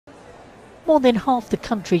More than half the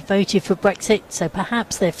country voted for Brexit, so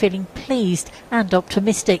perhaps they're feeling pleased and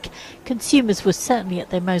optimistic. Consumers were certainly at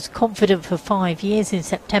their most confident for 5 years in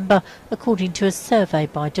September, according to a survey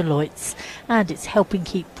by Deloitte. And it's helping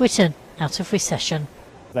keep Britain out of recession.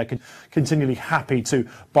 They're continually happy to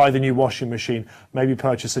buy the new washing machine, maybe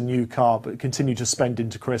purchase a new car, but continue to spend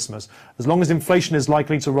into Christmas. As long as inflation is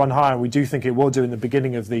likely to run higher, and we do think it will do in the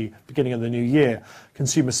beginning of the new year,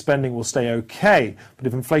 consumer spending will stay okay. But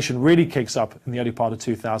if inflation really kicks up in the early part of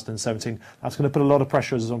 2017, that's going to put a lot of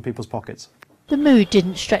pressures on people's pockets. The mood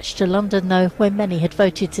didn't stretch to London, though, where many had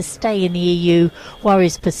voted to stay in the EU.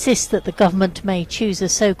 Worries persist that the government may choose a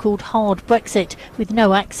so-called hard Brexit with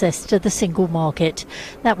no access to the single market.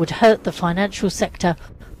 That would hurt the financial sector,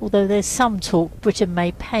 although there's some talk Britain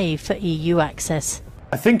may pay for EU access.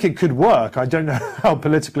 I think it could work. I don't know how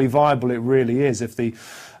politically viable it really is. If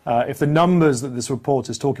the numbers that this report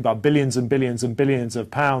is talking about, billions and billions and billions of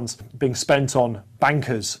pounds being spent on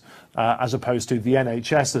bankers as opposed to the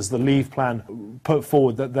NHS, as the Leave plan put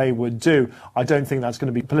forward that they would do, I don't think that's going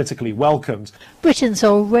to be politically welcomed. Britons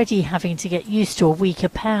are already having to get used to a weaker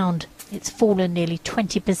pound. It's fallen nearly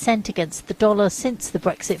 20% against the dollar since the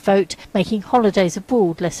Brexit vote, making holidays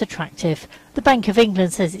abroad less attractive. The Bank of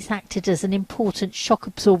England says it's acted as an important shock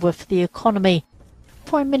absorber for the economy.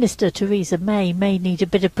 Prime Minister Theresa May need a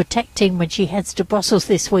bit of protecting when she heads to Brussels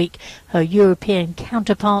this week. Her European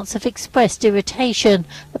counterparts have expressed irritation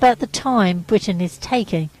about the time Britain is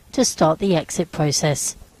taking to start the exit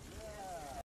process.